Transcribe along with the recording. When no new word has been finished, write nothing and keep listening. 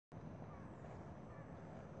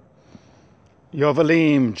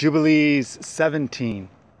Yovelim, Jubilees 17.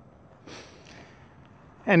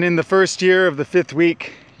 And in the first year of the 5th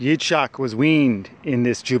week, Yitzchak was weaned in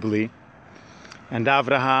this Jubilee. And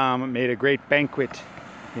Avraham made a great banquet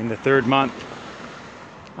in the 3rd month,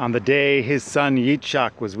 on the day his son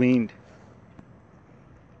Yitzchak was weaned.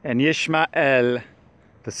 And Yishmael,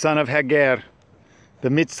 the son of Hagar, the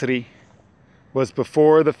Mitzri, was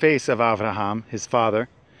before the face of Avraham, his father,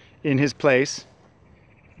 in his place.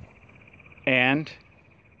 And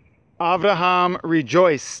Avraham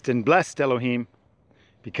rejoiced and blessed Elohim,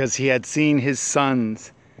 because he had seen his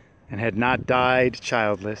sons and had not died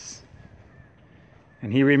childless.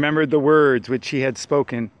 And he remembered the words which he had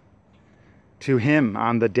spoken to him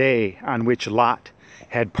on the day on which Lot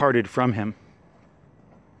had parted from him.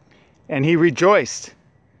 And he rejoiced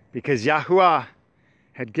because Yahuwah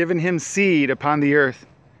had given him seed upon the earth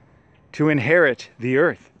to inherit the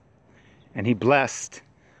earth. And he blessed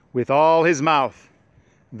with all his mouth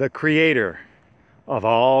the Creator of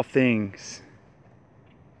all things.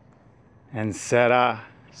 And Sarah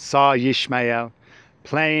saw Yishmael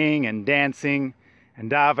playing and dancing,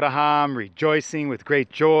 and Avraham rejoicing with great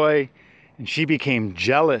joy. And she became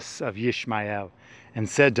jealous of Yishmael and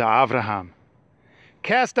said to Avraham,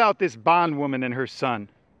 "Cast out this bondwoman and her son,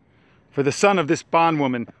 for the son of this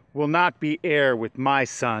bondwoman will not be heir with my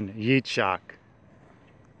son Yitzchak."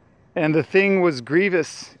 And the thing was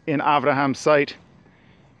grievous in Avraham's sight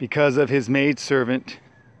because of his maidservant,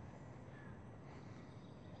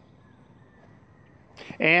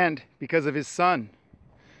 and because of his son,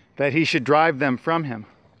 that he should drive them from him.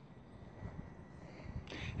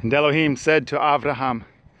 And Elohim said to Avraham,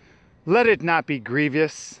 "Let it not be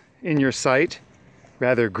grievous in your sight,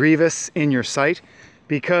 rather grievous in your sight,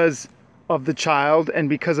 because of the child and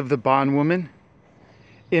because of the bondwoman.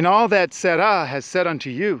 In all that Sarah has said unto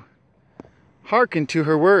you, hearken to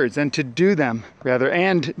her words, and do them.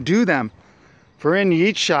 For in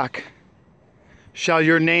Yitzchak shall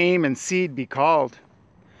your name and seed be called.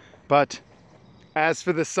 But as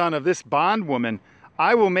for the son of this bondwoman,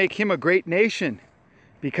 I will make him a great nation,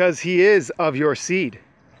 because he is of your seed."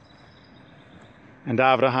 And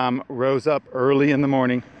Avraham rose up early in the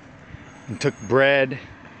morning and took bread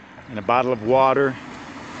and a bottle of water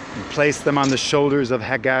and placed them on the shoulders of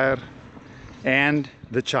Hagar and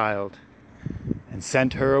the child, and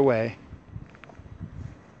sent her away.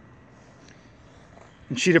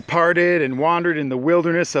 And she departed and wandered in the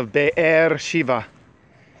wilderness of Be'er Shiva,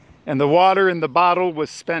 and the water in the bottle was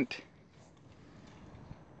spent.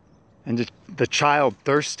 And the child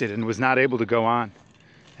thirsted and was not able to go on,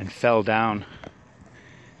 and fell down.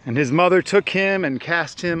 And his mother took him and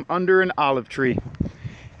cast him under an olive tree,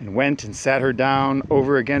 and went and sat her down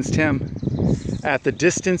over against him at the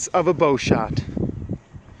distance of a bow shot.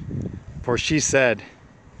 For she said,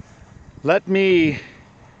 "Let me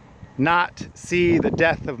not see the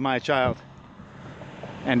death of my child."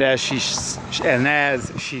 And as she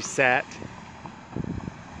sat,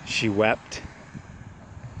 she wept.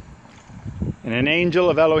 And an angel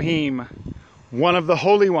of Elohim, one of the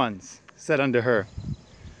holy ones, said unto her,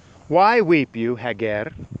 "Why weep you,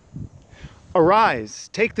 Hagar? Arise,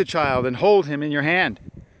 take the child and hold him in your hand,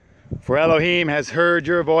 for Elohim has heard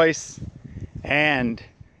your voice and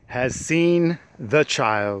has seen the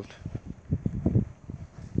child."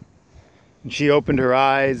 And she opened her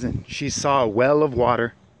eyes, and she saw a well of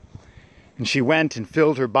water. And she went and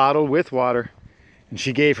filled her bottle with water, and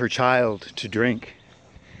she gave her child to drink.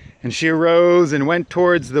 And she arose and went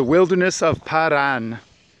towards the wilderness of Paran.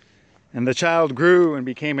 And the child grew and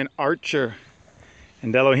became an archer,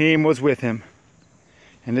 and Elohim was with him.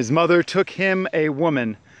 And his mother took him a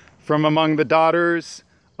woman from among the daughters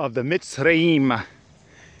of the Mitzrayim,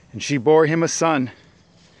 and she bore him a son,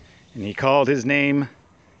 and he called his name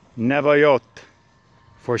Nebayot,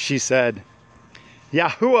 for she said,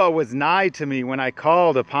 "Yahuwah was nigh to me when I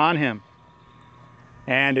called upon him."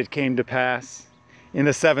 And it came to pass in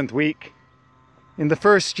the 7th week, in the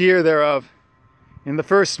 1st year thereof, in the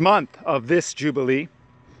 1st month of this Jubilee,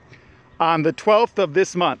 on the 12th of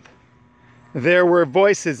this month, there were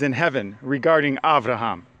voices in heaven regarding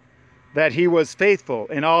Avraham, that he was faithful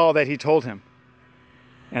in all that he told him,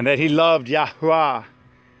 and that he loved Yahuwah,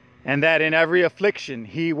 and that in every affliction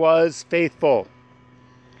he was faithful.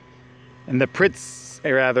 And the prince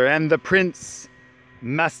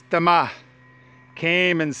Mastamah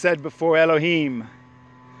came and said before Elohim,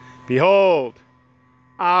 "Behold,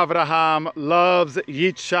 Avraham loves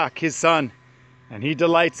Yitzchak his son, and he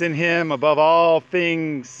delights in him above all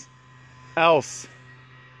things else.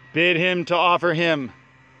 Bid him to offer him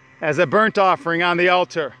as a burnt offering on the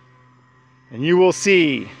altar, and you will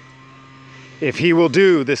see if he will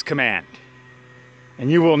do this command." And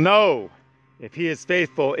you will know if he is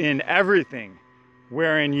faithful in everything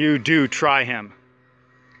wherein you do try him.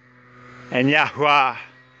 And Yahuwah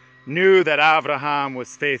knew that Abraham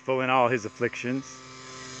was faithful in all his afflictions,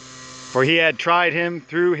 for he had tried him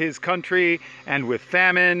through his country and with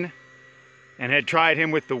famine, and had tried him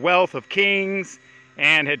with the wealth of kings,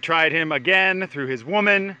 and had tried him again through his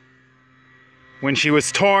woman, when she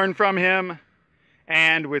was torn from him,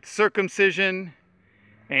 and with circumcision,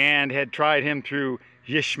 and had tried him through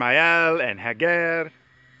Ishmael and Hagar,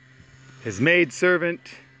 his maidservant,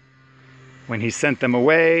 when he sent them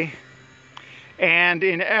away, and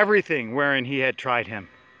in everything wherein he had tried him,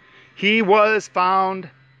 he was found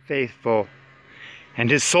faithful, and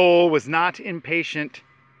his soul was not impatient,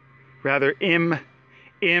 rather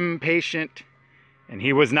impatient, and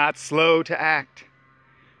he was not slow to act,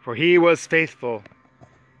 for he was faithful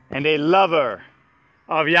and a lover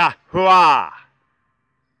of Yahuwah.